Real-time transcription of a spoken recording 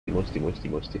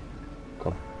Moisty.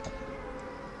 Come.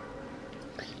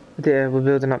 Yeah, we're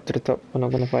building up to the top. We're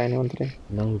not gonna fight anyone today.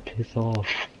 No, piss off.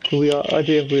 We are. I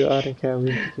do. We are. I don't care.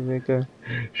 We have to give it a go.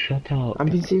 Shut up. I'm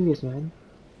being serious, man.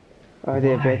 Oh,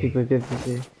 there, bad people, good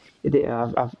people.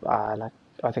 Like,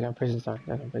 I think I'm prison time.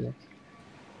 I'm in prison.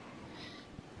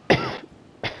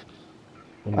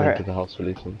 I'm going Alright. to the house for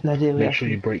later. No, dear, Make sure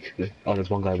you break the. Oh, there's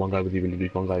one guy with you, really.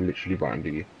 One guy literally right under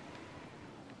you.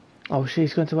 Oh shit,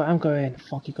 he's going to where I'm going.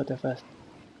 Fuck, he got there first.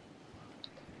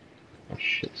 Oh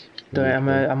shit. Don't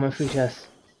worry, I'm a free chest.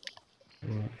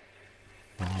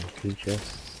 Wow, free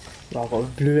chest. Well, I've got a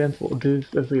blue M4,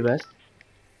 blue free vest.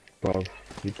 Bro,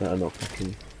 you better not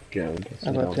fucking get out.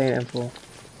 I've got a plain M4.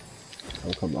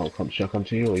 I'll come. Shall I come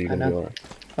to you, or are you gonna be alright?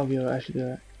 I'll be alright, I should be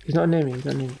alright. He's not near me,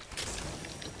 And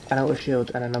I got a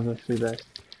shield and another free vest.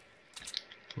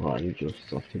 Alright, I need your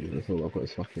stuff to do this. All I've got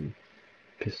is fucking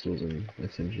pistols and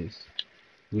SMGs.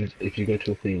 If you go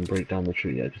to a thing and break down the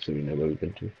tree, yeah, just so we know where we've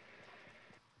been to.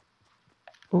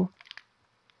 Oh.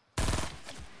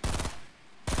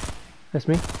 That's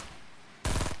me.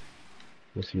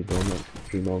 What's your bomb like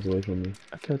 3 miles away from me?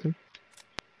 I killed him.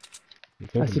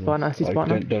 I see partner.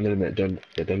 Don't limit, don't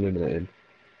limit it in.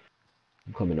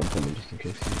 I'm coming just in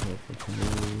case you help.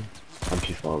 I'm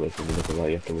too far away from you, look alright,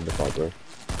 you have to win the fight, bro.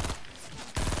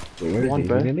 Wait, where is he? He's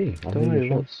near me. Don't worry,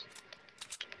 shots.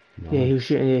 No. Yeah, he was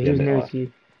shooting, he was nearer to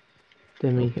you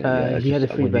than me. Okay, he had a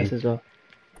free vest as well.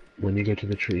 When you go to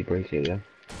the tree, break it, yeah?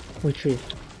 What tree?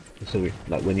 So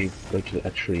when you go to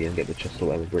a tree and get the chest or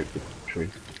whatever, break the tree.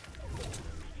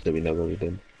 So we know where we've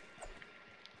been.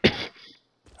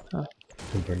 Ah.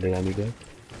 Comprende, amigo?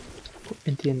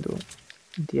 Entiende.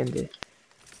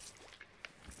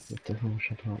 What the hell,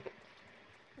 shut up.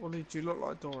 Well, did you look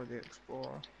like Dora the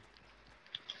Explorer?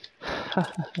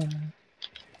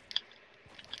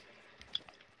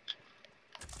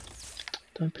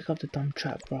 Don't pick up the dumb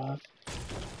trap, bruv.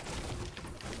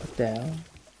 What the hell?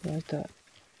 Why is that?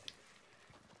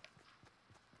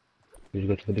 Did you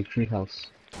go to the big tree house?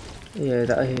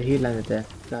 Yeah, he landed there.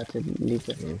 So I had to leave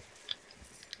it. Mm.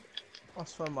 I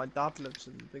swear my dad lives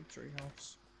in the big tree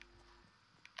house.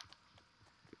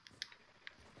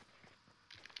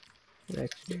 I've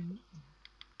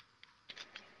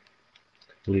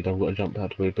got a jump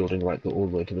pad. We're building right all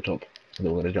the way to the top. And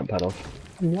then we're gonna jump pad off.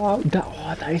 Wow,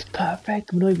 that is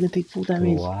perfect. We're not even gonna take full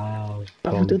damage. Wow.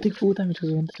 But we don't take full damage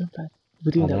because we're on the jump pad.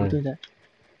 We're doing that.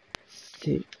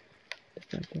 Sick. Let's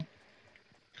jump in.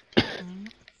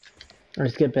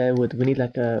 Let's get better wood. We need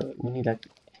like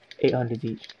 800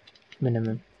 each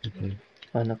minimum. Okay.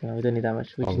 Oh no, we don't need that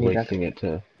much. We just need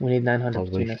we need 900 I was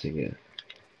between us. wasting it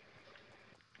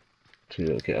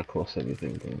to get across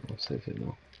everything, but I'll save it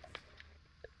now.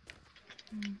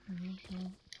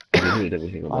 We need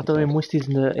everything on I thought Moisty's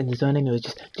in the zone anyway.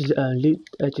 Just loot,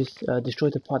 destroy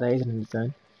the part that isn't in the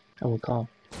zone, and we're calm.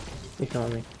 If you know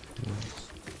what I mean.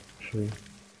 True.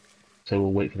 So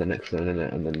we'll wait for the next zone,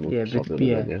 innit? And then we'll start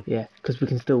building it, yeah, because we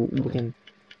can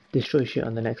destroy shit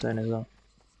on the next zone as well.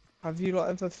 Have you like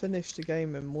ever finished a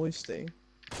game in Moisty?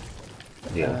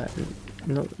 Yeah.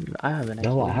 No, I haven't.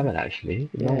 Actually. No, I haven't actually.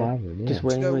 Yeah. No, I haven't. Yeah. Just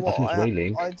waiting. You know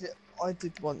wailing. I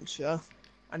did once, yeah.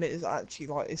 And it is actually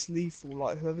like it's lethal.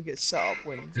 Like whoever gets set up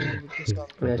wins. 100%.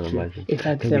 That's true. It's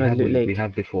like the same as Loot Lake. We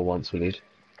have before once, Walid.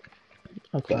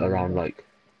 Okay. But around like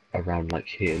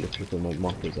here, look at the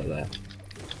markers are there.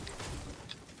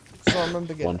 So I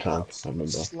remember getting slapped on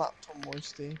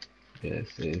Moisty. Yes,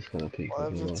 it is kind of peak. There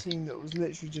was a team that was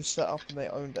literally just set up and they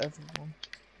owned everyone.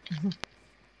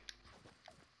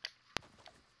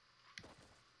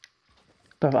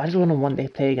 But I just want to one day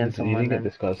play against someone. You didn't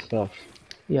get this guy's stuff.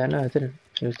 Yeah, no, I didn't.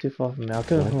 It was too far from me. I'll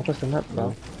kill him across the map,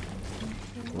 bro.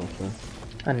 Okay.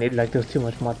 I need there was too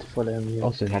much mud to follow him. Yeah.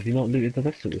 Also, have you not looted the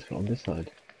rest of this on this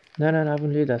side? No, I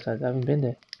haven't looted that side. I haven't been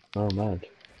there. Oh, mad.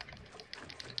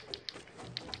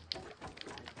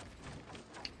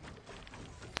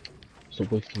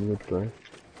 Stop wasting wood, bro.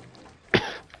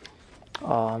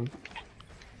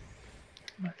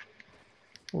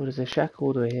 What is a shack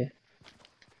all the way here?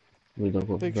 We don't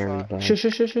got Big very shot. bad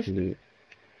Shush. loot.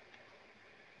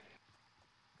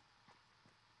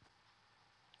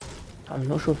 I'm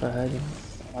not sure if I heard him.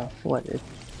 I thought I did.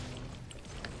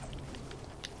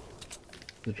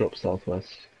 The drop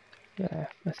southwest. Yeah,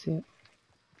 I see it.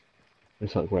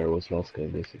 It's like where it was last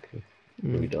game, basically.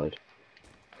 Where we died.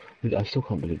 I still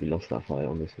can't believe we lost that fight,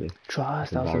 honestly.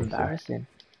 Trust, that was embarrassing.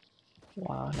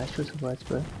 Wow, nice choice of words,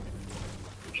 bro.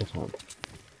 Shut up.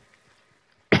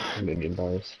 You made me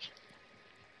embarrassed.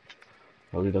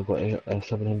 Oh, I've got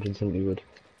 770 wood.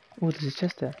 Oh, there's a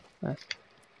chest there. Nice.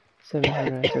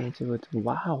 770 wood.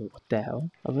 Wow, what the hell?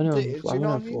 I've only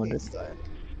on 400.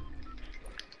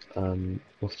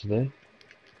 What's today?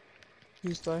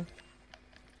 Tuesday.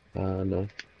 No.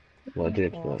 Well, I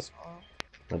did, Oh, but that's alright.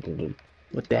 I didn't.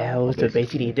 What the hell? I So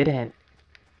basically you basically. didn't.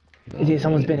 Is No, it bro,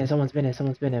 someone's been yeah. it, someone's been it,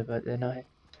 someone's been it, but they're not here.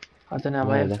 I don't know, I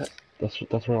might No, have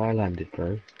that's where I landed,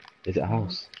 bro. Is it a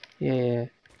house? yeah, yeah,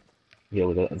 Yeah,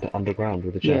 with the underground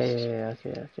with the yeah, yeah, chest. yeah, okay,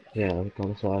 okay. Yeah,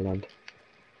 that's where I land.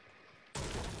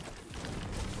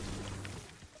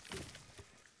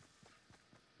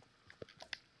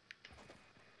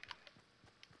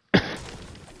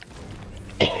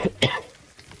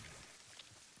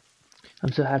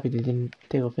 I'm so happy they didn't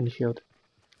take off any shield.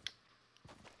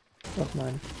 Of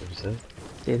mine. What was that?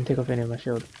 They didn't take off any of my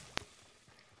shield.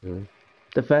 Yeah.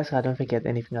 The first guy I don't think he had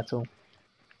anything at all.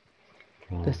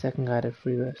 The Oh, second guy had a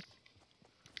free vest.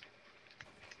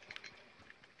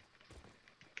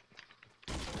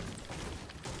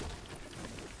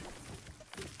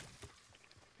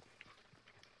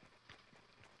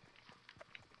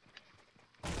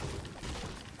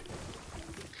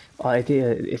 Oh,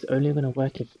 it's only gonna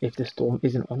work if the storm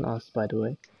isn't on us, by the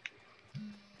way.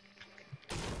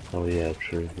 oh yeah,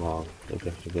 true. Wow, I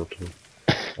guess to go to.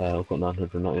 I've got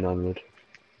 999 wood.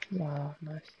 Wow,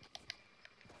 nice.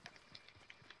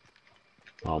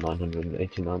 Oh,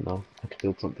 989 now. I had to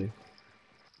build something.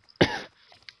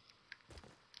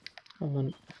 I'm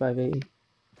on 580.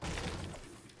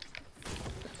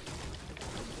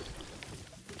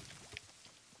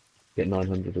 Get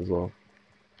 900 as well.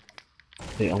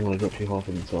 Hey, I'm gonna drop you half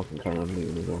of them so I can carry on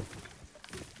looting as well.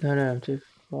 No, no, I'm too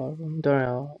far. Don't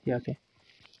worry, yeah, okay.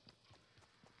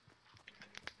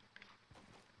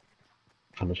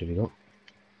 How much have you got?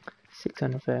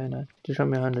 600 fair, no. Just drop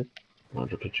me 100. I'll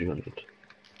drop you 200.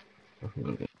 I can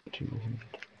go get 2 more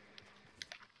 100.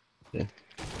 Yeah.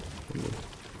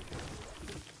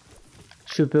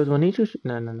 Should we build one each or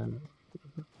no, no, no, no.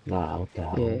 Nah, what the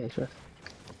Yeah, hell? yeah, trust.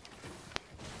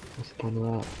 What's the point of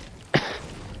that?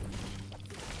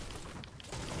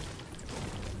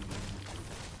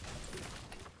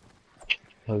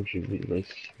 How should we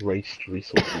raced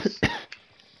resources?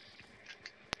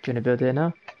 Do you wanna build it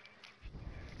now?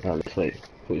 Let's wait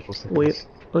 44 Wait, seconds.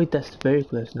 wait, that's very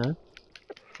close, no?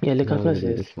 Yeah, look how No, close it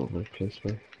is. it's not very close,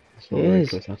 bro. It's It not very is.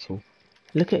 close at all.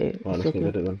 Look at it. Right, It's let's so go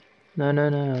close. get it then. No, no,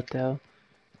 no, what the hell?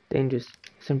 Dangerous.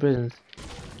 It's in prisons.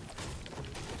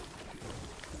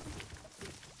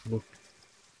 Look,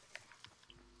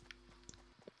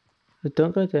 But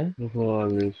don't go there. look how I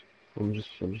is. I'm just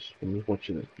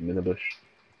watching it from in a bush.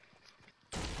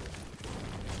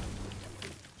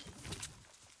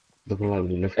 Look how I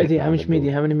let's get Eddie, that and then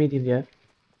build. how many medium do you have?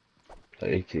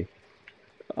 Like 80.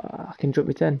 I can drop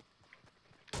me 10.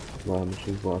 Wow, how much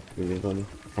is worth really funny?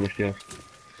 How much do you have?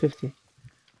 50.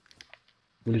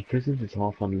 Well, his prisons is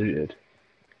half unlooted.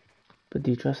 But do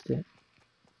you trust it?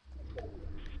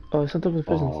 Oh, it's on top of the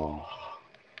prisons. Oh,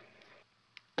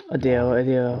 Oh dear, oh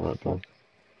dear, oh, alright, fuck. bro.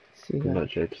 See you Good guys. night,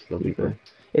 Japes. Love See you, you, bro. bro.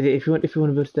 Eddie, if you want to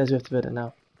build stairs, we have to build it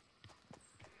now.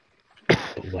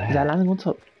 But Is that where? landing on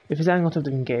top? If it's landing on top,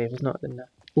 then we can get it. If it's not, then no.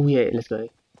 Oh yeah, let's go.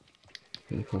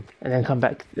 Yeah, come. And then come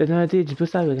back. No, dude, just build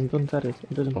sideways and build sideways.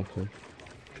 And build them. Okay.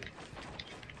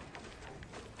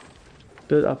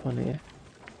 Build up on it, yeah.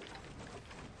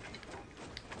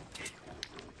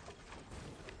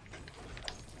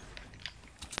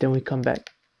 Then we come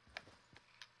back.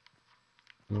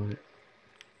 Alright.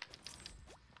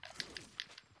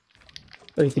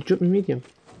 Oh, you could drop me medium.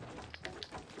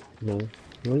 No.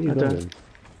 Where are you I don't. going?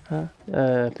 Huh?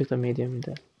 Pick up medium in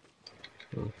there.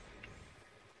 Oh.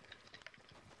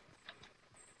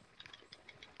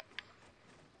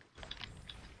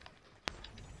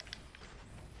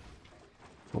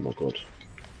 Oh my god.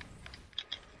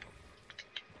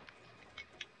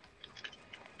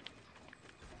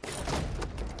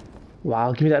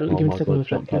 Wow, give me that. Oh Give me the my second god, launch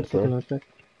pad. jump Give me the pad, second bro. launch pad.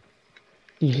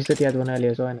 You said you had one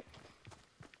earlier as well, innit?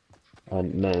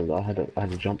 No, I had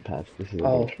a jump pad. This is a Oh,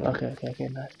 launch pad. okay,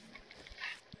 nice.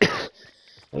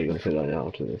 Oh, you're gonna fit that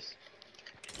out to this.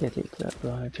 Yeah, take that,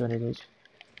 bro. 200 each.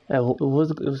 It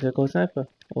was a gold sniper?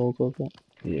 Or gold what?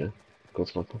 Yeah. Got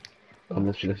sniper. Oh, Come,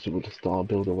 let's do the star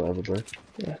build or whatever, bro.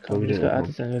 yeah, What are come, we let's doing, go everyone?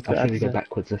 artisan, let's go I say we go artisan.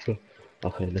 backwards, let's go.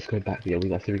 Okay, let's go back. Yeah,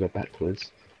 I say we go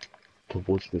backwards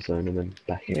towards the zone and then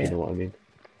back if you Yeah, know what I mean.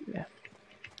 yeah.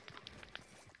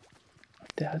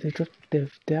 They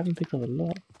haven't picked up a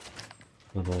lot.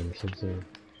 I know, this is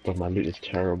but my loot is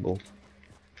terrible.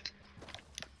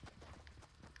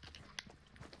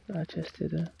 I just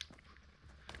did that.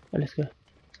 Oh, let's go.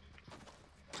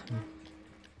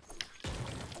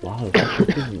 Wow, that's your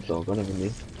business dog, I never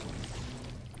knew.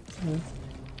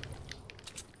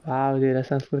 Wow, dude, that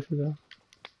sounds close as well.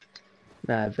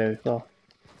 Nah, very far.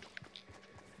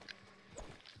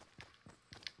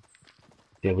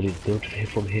 Yeah, we need to build it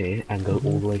from here and go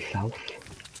all the way south.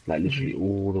 Like literally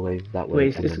all the way that way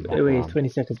Wait, and then back wait, it's around. 20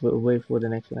 seconds, but we'll wait for the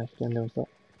next one actually, and then we'll stop.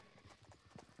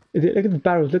 Look at the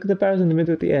barrels, look at the barrels in the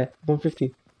middle of the air.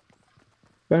 150.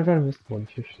 Right in front of us.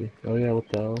 150. Oh yeah, what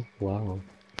the hell? Wow.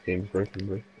 Game's broken,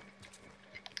 bro.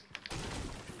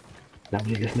 Now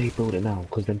we just need to build it now,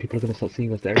 because then people are going to start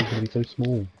seeing us. The area's going to be so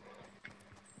small.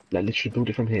 Like literally build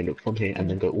it from here, look from here, and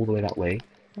then go all the way that way.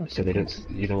 So they don't,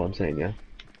 you know what I'm saying, yeah?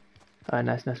 Alright,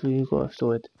 nice, nice. We got a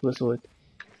sword. We got a sword.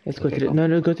 Let's go Okay, to the. come. No,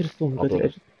 no, go to the storm. I'll Go to build the it.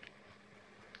 edge.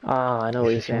 Ah, I know what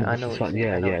This you're is saying. fine, I this know is what you're fine. saying.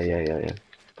 Yeah, I know what yeah, you're yeah, saying. yeah, yeah.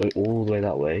 Go all the way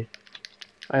that way.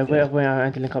 Alright, wait Yeah. up, wait up. I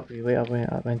need to link up with you. Wait up, wait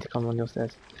up. I need to come on your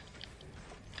stairs.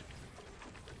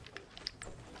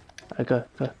 Alright, go,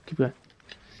 go. Keep going.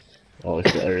 Oh,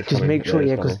 it's the area's Just coming. make The sure, area's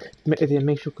yeah, coming. because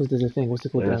make sure because there's a thing. What's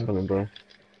it The called? area's coming, bro.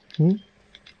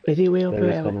 Is it way The up?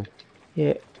 area's Wait, wait. coming.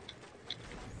 Yeah.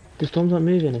 The storm's not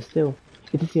moving. It's still.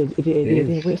 It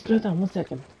is. Wait, slow down 1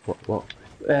 second. What?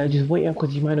 Just wait up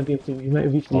because you might not be able to. You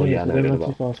might reach the Oh limit yeah, if I you know what don't you're run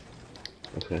too about. fast.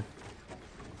 Okay.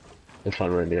 It's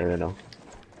fine, we're in the area now.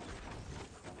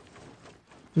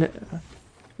 No,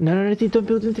 no, no, don't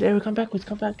build into the area. Come backwards.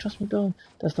 Come back. Trust me, don't.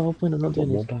 That's the whole point of not What doing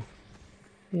more this. back?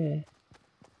 Yeah.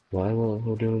 Why?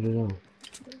 What do we do now?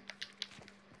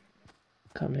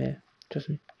 Come here. Trust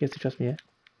me. You have to trust me, yeah?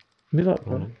 Move up,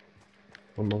 bro. Alright.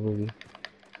 I'm over you.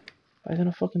 Why is it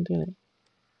not fucking doing it?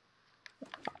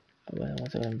 Oh, wait, one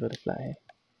second, build a flat here.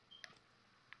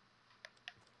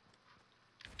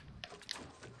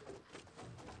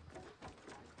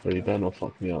 Bro, you better not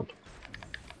fuck me up.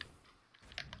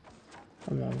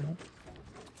 I'm not.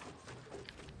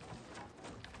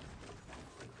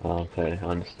 Ah, okay, I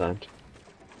understand.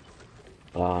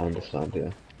 Ah, I understand,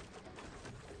 yeah.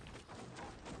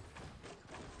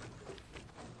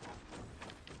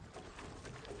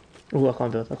 Oh, I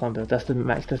can't build. I can't build. That's the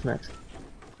max. That's max.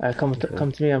 Come Okay.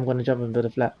 come to me. I'm gonna jump and build a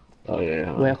flat. Oh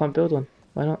yeah, Wait, I can't build one.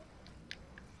 Why not?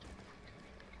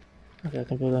 Okay, I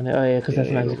can build on it. Oh yeah, because yeah, that's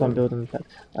yeah, max. go You can't on. build on the flat.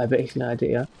 I bet it's an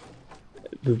idea.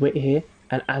 We wait here,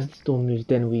 and as the storm moves,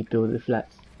 then we build the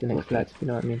flats. The next Okay. flats. If you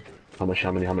know what I mean. How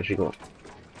much you got?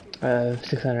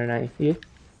 690. Yeah.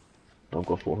 I've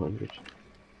got 400.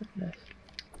 Nice.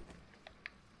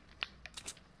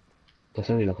 That's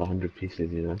only like 100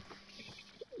 pieces, you know?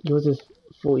 Yours is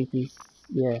 40 piece.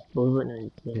 Yeah, but we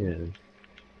wouldn't know. Yeah.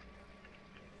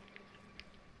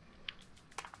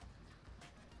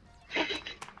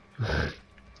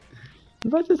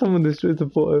 Imagine someone destroys the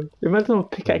bottom. Imagine someone Oh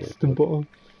pickaxes the my god. bottom.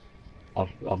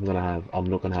 I'm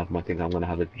not gonna have my thing, I'm gonna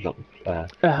have it,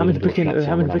 How we're much gonna build brick and flats here,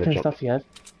 how I'm much gonna have brick a and job. stuff you have?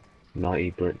 90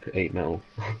 brick, 8 metal.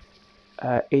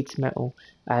 8 metal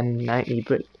and 90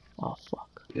 brick. Oh fuck.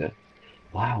 Yeah.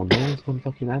 Wow, no one's gone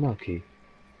fucking anarchy.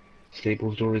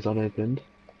 Stables door is unopened.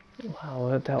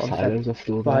 Wow, that was sad. Silos are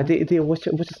still Wow, I there. did watch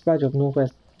the splash of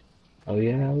Northwest. Oh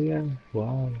yeah, oh yeah.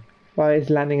 Wow. Wow, it's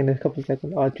landing in a couple of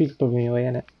seconds. Oh, tree's probably away,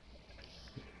 innit?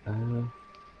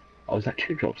 Oh, is that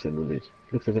two drops then, Willie?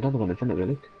 Look, there's another one in front of it,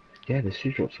 look. Yeah, there's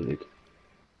two drops, Willie.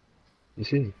 You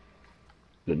see?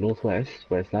 The northwest,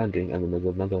 where it's landing, and then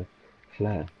there's another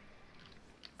flare.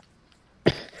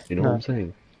 You know what No, I'm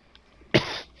saying?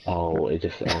 Oh, it's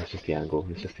just the angle.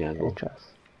 It's just the yeah, angle. trust.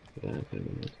 Yeah, okay, never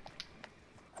mind.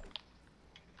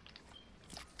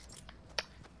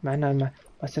 Man, no,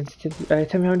 my sensitivity.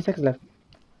 Tell me how many seconds left.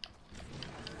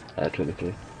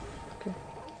 23. Okay.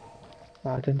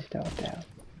 Wow, don't do that. What the hell?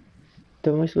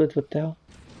 Don't waste words. What the hell?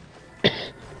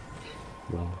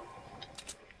 Wow.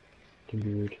 Don't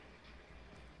be rude.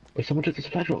 Wait, someone took the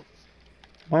supply drop.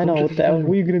 Why not? Don't What just the hell? do it.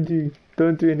 What are you gonna do?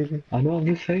 Don't do anything. I know, I'm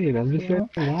just saying.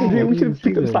 Wow, Dude, I we should didn't have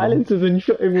picked see up that, man. silencers and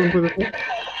shot everyone for the.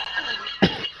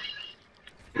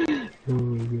 Oh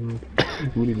my god.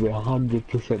 We're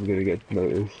 100% gonna get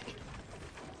noticed.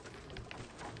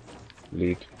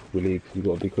 Lead. You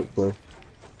gotta be quick, bro.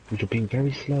 You're being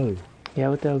very slow. Yeah,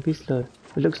 what the hell? Be slow.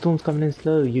 But look, storm's coming in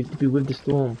slow. You have to be with the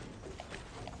storm.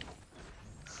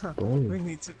 Bro. We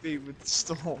need to be with the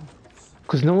storm.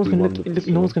 Because no one's We gonna won look. with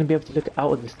the No one's storm. gonna be able to look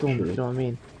out of the storm. True. If you know what I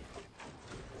mean.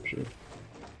 Sure.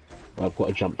 I've got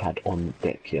a jump pad on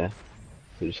deck, yeah?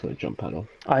 So just got a jump pad off.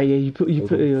 Ah, yeah. You put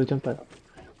Okay. your jump pad.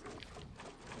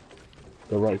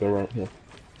 Go right, yeah.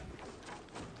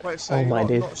 Wait, so Oh you're my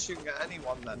days. not shooting at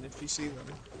anyone then if you see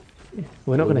them?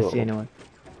 We're not gonna Well, see anyone.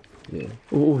 Yeah.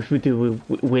 Or if we do,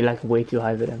 we're like way too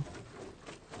high for them.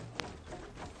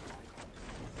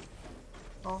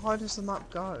 How high does the map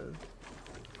go?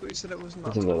 I thought you said it wasn't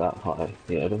It that doesn't go tall. that high.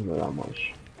 Yeah, it doesn't go that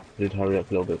much. Did hurry up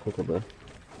a little bit quicker, bro.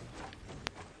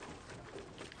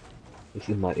 This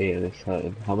is my ear and it's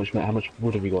hurting. How much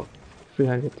wood have you got?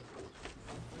 300.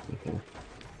 Okay.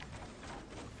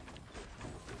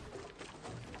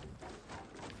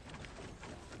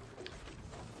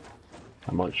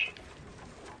 How much?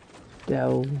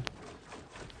 Dell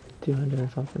 200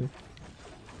 and something. Do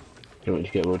you want me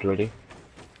to get wood ready?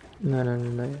 No,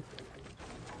 yet.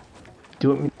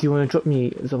 Do you want to drop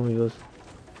me some of yours?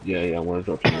 Yeah, I'm gonna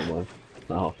drop you mine.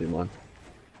 Not half of mine.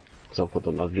 Because I've got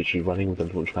them, I'm literally running with the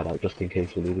launch pad out just in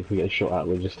case we need. If we get shot at,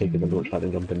 we're just taking the launch pad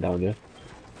and jumping down, yeah?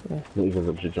 Yeah. Not even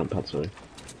the jump pad, sorry.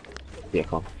 Yeah,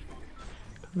 come.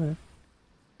 Come on.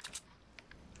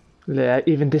 Yeah,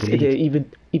 even this idiot,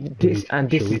 even this and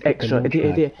this is extra.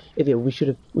 Idiot. We should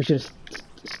have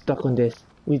stuck on this.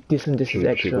 This and this is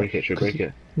extra. Should we break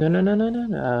it?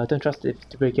 No. Don't trust it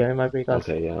to break it. It might break us.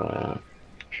 Okay, yeah,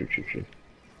 shoot.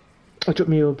 Oh, drop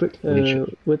me your brick.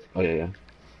 Wood. Oh yeah.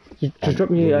 Just drop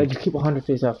me. Just keep 100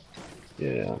 for yourself.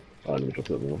 Yeah. Oh, let me drop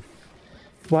a little more.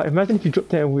 Wow, imagine if you dropped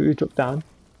there and we drop down.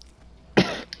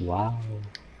 Wow.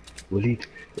 Waleed,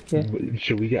 Yeah.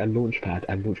 should we get a launch pad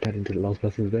and launch pad into the last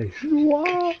person's base?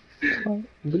 Wow.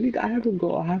 Waleed, I haven't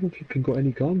flipping got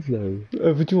any guns though.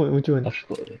 What do you want?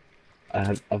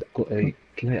 I've got a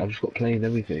plane. I've just got plane and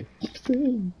everything.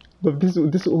 Same. But this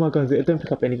is all my guns. It don't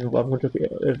pick up anything, but I'm gonna drop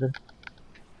it everything.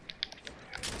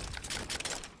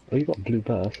 Oh, you got blue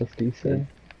burst. That's decent.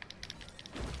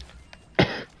 Yeah.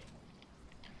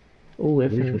 Oh, We're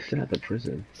everything. still at the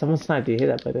prison. Someone sniped. Do you hear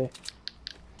that, by the way?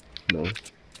 No.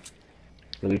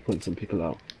 Let me point some people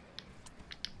out.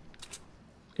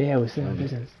 Yeah, we're still in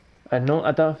prisons. I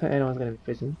don't think anyone's gonna be in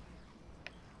prison.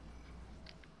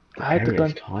 I had the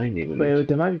gun. Tiny. Wait,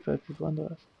 there might be people under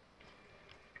us.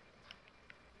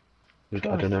 I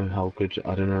don't know how good.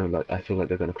 I don't know. Like, I feel like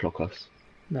they're gonna clock us.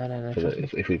 No.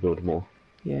 If we build more.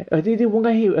 Yeah. There's one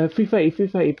guy here.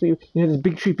 330. You know, there's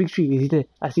big tree. He's there.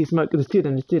 I see smoke. There's two of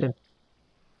them.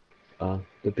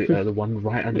 The one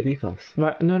right underneath us.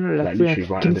 Right. No. Like literally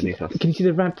right underneath us. Can you see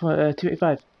the ramp?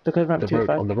 285. Look at the ramp.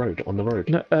 285. On the road.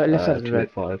 No. Left side of the road.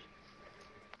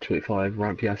 285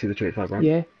 ramp. Yeah, I see the 285 ramp.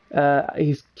 Yeah.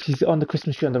 He's on the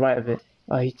Christmas tree on the right of it.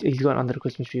 He's gone under the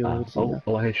Christmas tree. I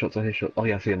hear shots. Oh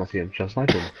yeah, I see him. Should I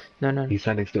snipe him? No. He's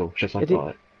standing still. Should I snipe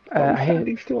him? I hear.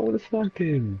 Standing still. I want to snipe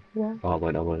him. Yeah. Oh, I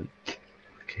won't.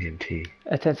 KMT.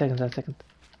 10 seconds. Okay,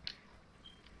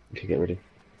 get ready.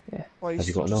 Yeah. Well, Have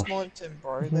you got enough? sniped him,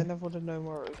 bro. They never would have known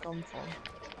where it would come from.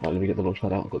 Right, let me get the launch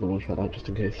pad out. I've got the launch pad out just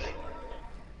in case.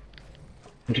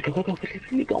 Go,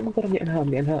 quickly, go. Oh my god, I'm getting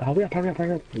hurt. Hurry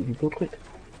up. You build quick.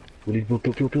 Willie, build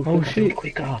Oh shit. Build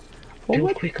quicker.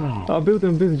 Build quicker. I'll build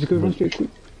them. Just go run straight quick.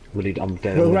 Willie, I'm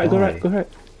dead. Go right.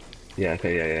 Yeah,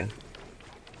 okay, yeah.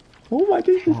 Oh my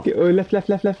goodness. Oh, left.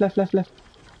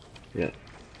 Yeah.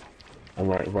 I'm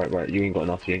right. You ain't got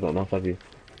enough, have you?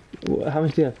 How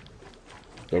much do you have?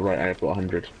 Go right, I've got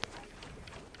 100.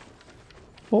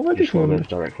 Oh my Just goodness.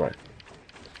 direct right.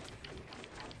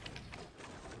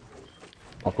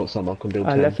 I've got some, I can build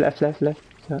 10. Left. Yeah.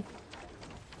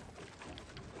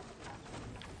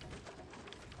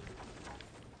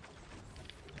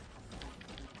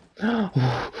 I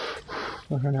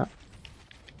ran out.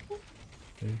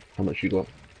 Okay. How much you got?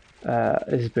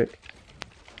 This is brick.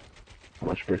 How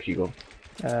much brick you got?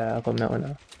 I've got metal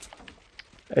now.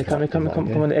 Hey, come on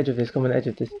the edge of this.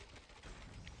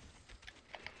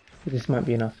 This might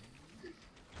be enough.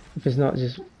 If it's not,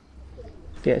 just...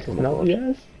 Yes, it's not.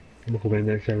 Yes! I'm gonna go in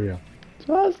the next area.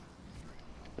 Trust!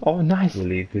 Oh, nice! We'll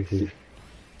leave, this is...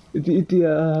 I'm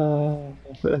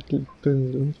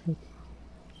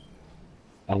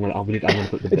gonna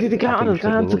put The guy on us,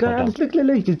 look,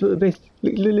 he just built a base.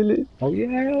 Look. Oh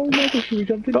yeah, should we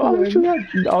jump in? Oh, sure,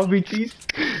 RBGs.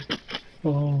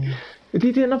 Oh.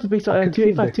 Did another base,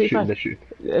 285. 300.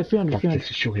 Let's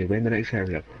just chill here, we're in the next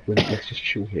area. Let's just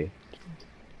chill here.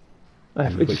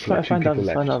 Just find others.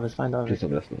 Please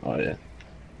don't listen. Oh yeah.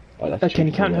 Oh, can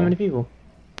you count how many people?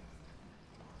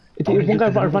 One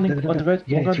guy running on the road.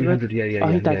 Yeah, 300, yeah. Oh,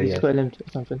 he died, he just got eliminated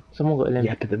or something. Someone got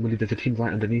eliminated. Yeah, but then there's a team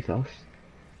right underneath us.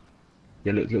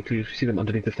 Yeah, look, you see them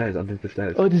underneath the stairs.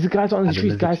 Oh, there's guys on the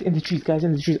trees, guys in the trees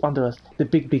under us. The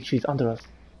big trees under us.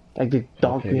 Like the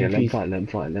dark green trees. Let them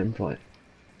fight.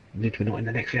 We're not in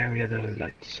the next area though,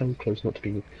 like so close not to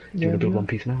be... Do you want to build one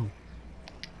piece now?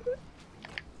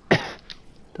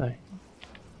 Sorry.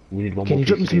 We need one Can more you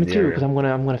drop me piece some in the material, area. because I'm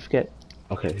gonna forget.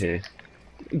 Okay, here.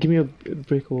 Give me a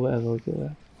brick or whatever.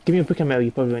 Give me a brick and metal,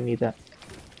 you probably won't need that.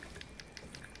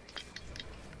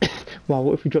 Wow,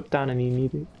 what if we drop down and you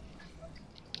need it?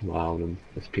 Wow, then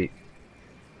let's peek.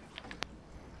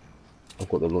 I've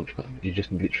got the launch pad. You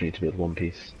just literally need to build one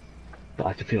piece. But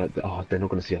I feel like, they're not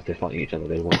going to see us, they're fighting each other,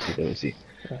 they won't see.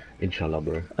 Yeah. Inshallah,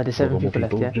 bro. There's 7 people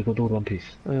left, yeah? Just build one piece.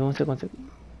 Wait, one sec.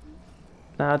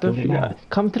 Nah, don't think that.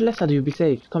 Come to the left side, you'll be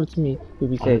safe. Come to me, you'll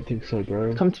be safe. I don't think so,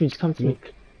 bro. Come to me, just come to me.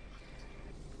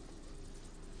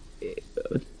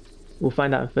 We'll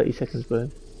find out in 30 seconds, bro.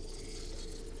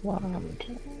 Wow.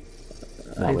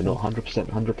 No, we're not 100%.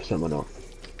 100% we're not.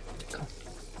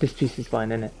 This piece is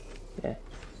fine, isn't it? Yeah.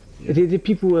 Yeah. The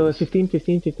people 15,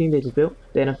 15, 15. They just built.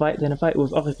 They're in a fight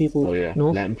with other people. Oh yeah.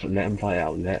 North. Let them fight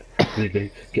out.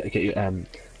 Get your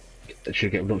Should we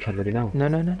get launch pad ready now? No.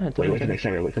 Wait for the next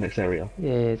area. Wait for the next area.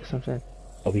 Yeah, that's what I'm saying.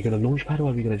 Are we gonna launch pad or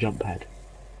are we gonna jump pad?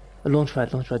 A launch pad.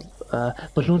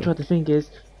 But launch pad. The thing is,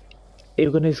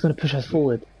 it's gonna push us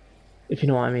forward. If you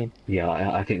know what I mean. Yeah,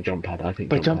 I think jump pad.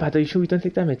 But jump pad. Are you sure we don't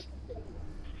take damage?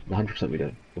 100% we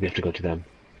don't. We have to go to them.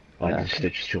 Alright, Okay.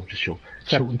 just chill.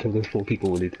 Chill until there's 4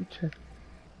 people with it. Sure.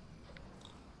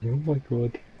 Oh my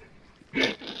god.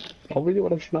 I really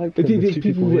want to snipe them. There's There's 2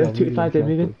 people here. I really 285. wanna They're snipe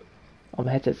moving. them. Oh,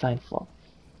 my headset signed for.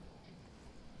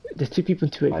 There's 2 people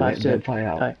in Alright, 285. let them fight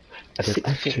out. Alright. And then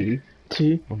us 2.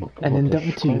 2. Oh my god. And then there's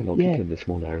double 2. quite a lot of Yeah. people in this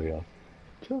small area.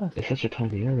 Sure. It's such a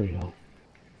tiny area.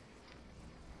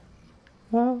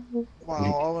 Wow.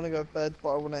 Wow, I want to go to bed, but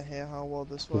I want to hear how well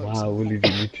this works. Wow, Willie,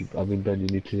 you need to. I mean, Ben, you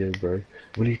need to hear, bro.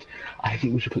 I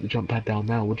think we should put the jump pad down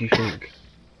now. What do you think?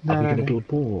 Are we gonna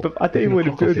build more? But I don't even want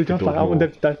to build the jump pad. I want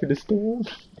them to die for the storm.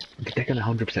 They're gonna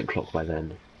 100% clock by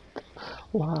then.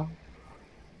 Wow.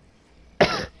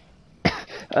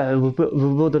 We'll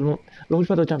build a launch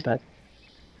pad or jump pad.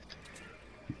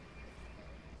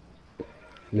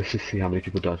 Let's just see how many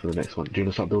people die for the next one. Do you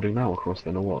want to start building now across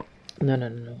then or what?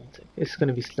 No. It's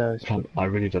gonna be slow. I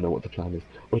really don't know what the plan is.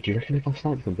 Wait, do you reckon if I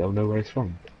snipe them, they'll know where it's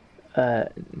from?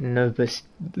 No, but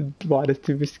why that's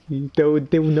too risky. They will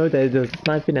know that there's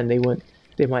sniping and they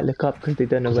might look up because they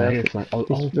don't know where. It's like, oh,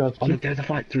 look, there's a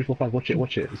fight. 3, 4, 5. Watch it.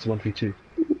 It's 1v2.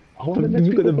 Oh,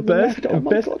 You got the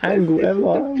best angle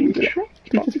ever.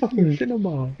 This is fucking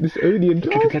cinema. This alien. 2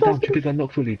 people are down. 2 people are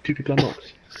knocked fully. 2 people are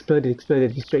knocked.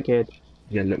 Exploded. He's straight ahead.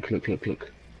 Yeah, look.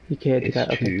 He cared.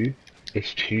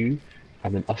 It's 2,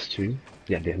 and then us 2.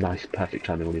 Yeah, they're nice, perfect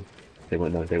timing on him. They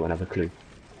won't know. They won't have a clue.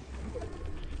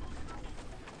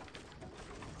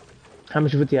 How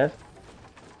much wood do you have?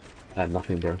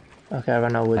 Nothing, bro. Okay, I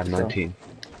ran out of wood. I have 19.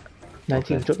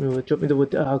 19. Okay. Drop me the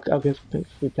wood. I'll give 3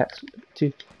 packs.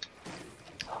 2.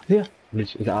 Yeah.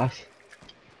 Is that us?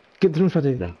 Get the launch pad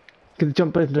ready. No. Get the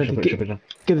jump ready. Shove it down.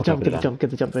 Get the I'll jump. drop it down. Get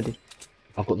the jump ready.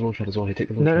 I've got the launch pad as well. Here, take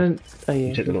the launch pad. No. Oh yeah.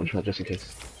 You take the launch pad just in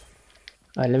case.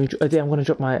 Alright, let me. I'm gonna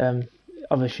drop my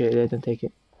other shit there. Don't take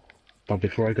it. But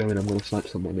before I go in, I'm gonna snipe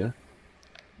someone. Yeah.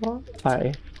 What?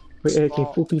 Alright. Wait, okay,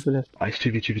 4 people left. It's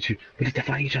 2v2v2. Really, they're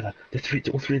fighting each other. There's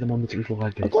all 3 of them on the 3, 4, 5 I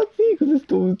base. can't see because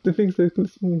the thing's so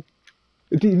small.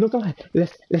 Dude, not gonna lie.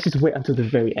 Let's just wait until the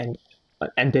very end,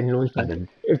 and then launch pad. And then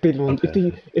If they launch,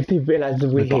 okay. if they realize that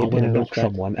we're But I here, want to then launch knock pad.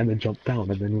 someone and then jump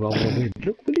down and then we'll win.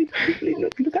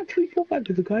 Look at 3, 4, 5.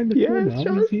 There's a guy in the Yes, corner.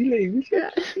 sure. He's healing.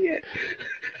 Yes. Yeah.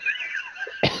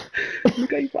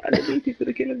 Look at he's right underneath. He's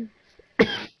gonna kill him.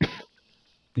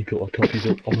 He got on top. He's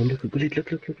up. Oh look! Look! He's gonna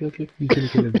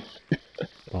kill him.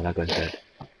 Oh, that guy's dead.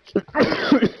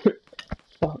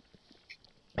 Fuck.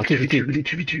 Oh,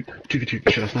 2v2.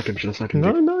 Should I snipe him?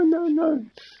 No.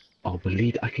 Oh,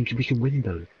 believe we can win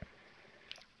though.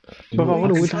 But I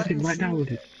wanna can win. snipe him right now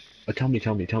with it. Oh, tell me. Are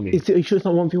you sure it's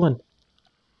not 1v1?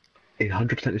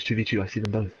 100% is 2v2. I see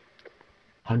them both.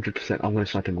 100%. I'm gonna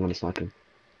snipe him.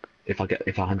 If I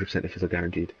 100%, if it's a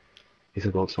guaranteed, he's a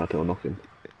gold sniper. I'll knock him.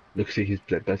 Look, see, he's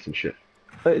best and shit.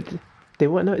 They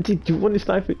won't know. Do you want to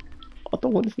snipe it? I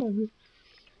don't want to snipe it.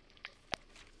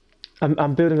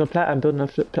 I'm building a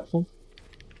platform.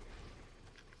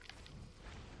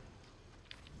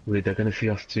 Wait, they're gonna see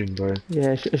us soon, bro.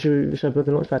 Yeah, should I build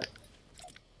a launch pad?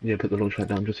 Yeah, put the launch pad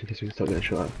down just in case we can start getting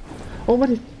shot at. Oh, what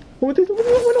is? I went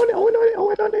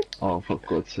on it. Oh, for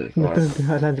God's sake. No, Alright. don't,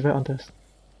 I landed right onto us.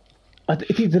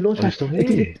 It is the launch Oh, pad. he's still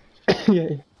here. Yeah.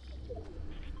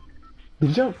 Did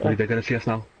you jump? Wait, they're gonna see us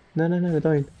now. No, they're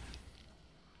dying.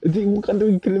 What kind do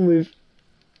we kill him with?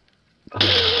 I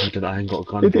ain't got a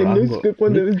gun, Okay, bro. no scope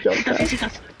on the jump pad.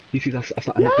 He sees us.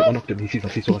 I knocked him. He sees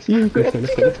us. He saw us. Let's go.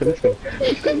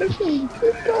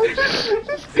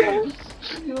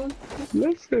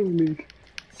 Let's go, League.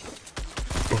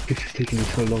 Bro, this is taking me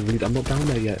so long, League. I'm not down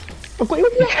there yet. I've got you.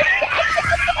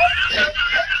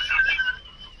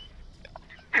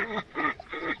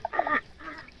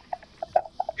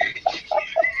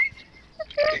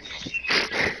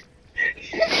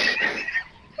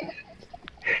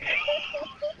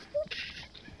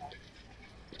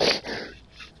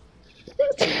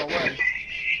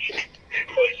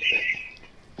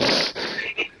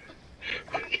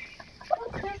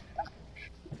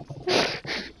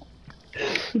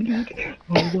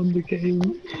 I won the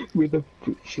game with a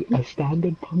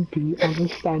standard pumpy on a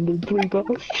standard 3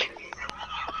 bus.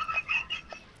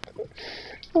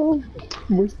 Oh,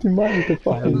 Musty man is the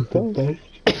That fucking is the best.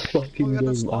 best fucking Oh, yeah,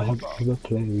 the game I have sniper. ever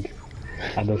played.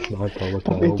 And a sniper, what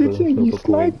the Hey, hell, but did that's not you the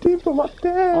point. sniped him from up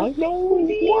there? I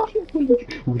know,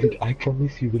 Willie, I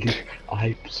promise you, Willie,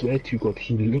 I swear to God,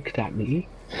 he looked at me,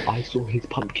 I saw his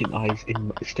pumpkin eyes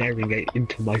staring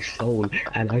into my soul,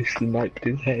 and I sniped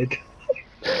his head.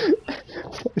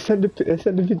 Send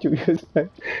the video you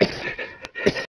sniped.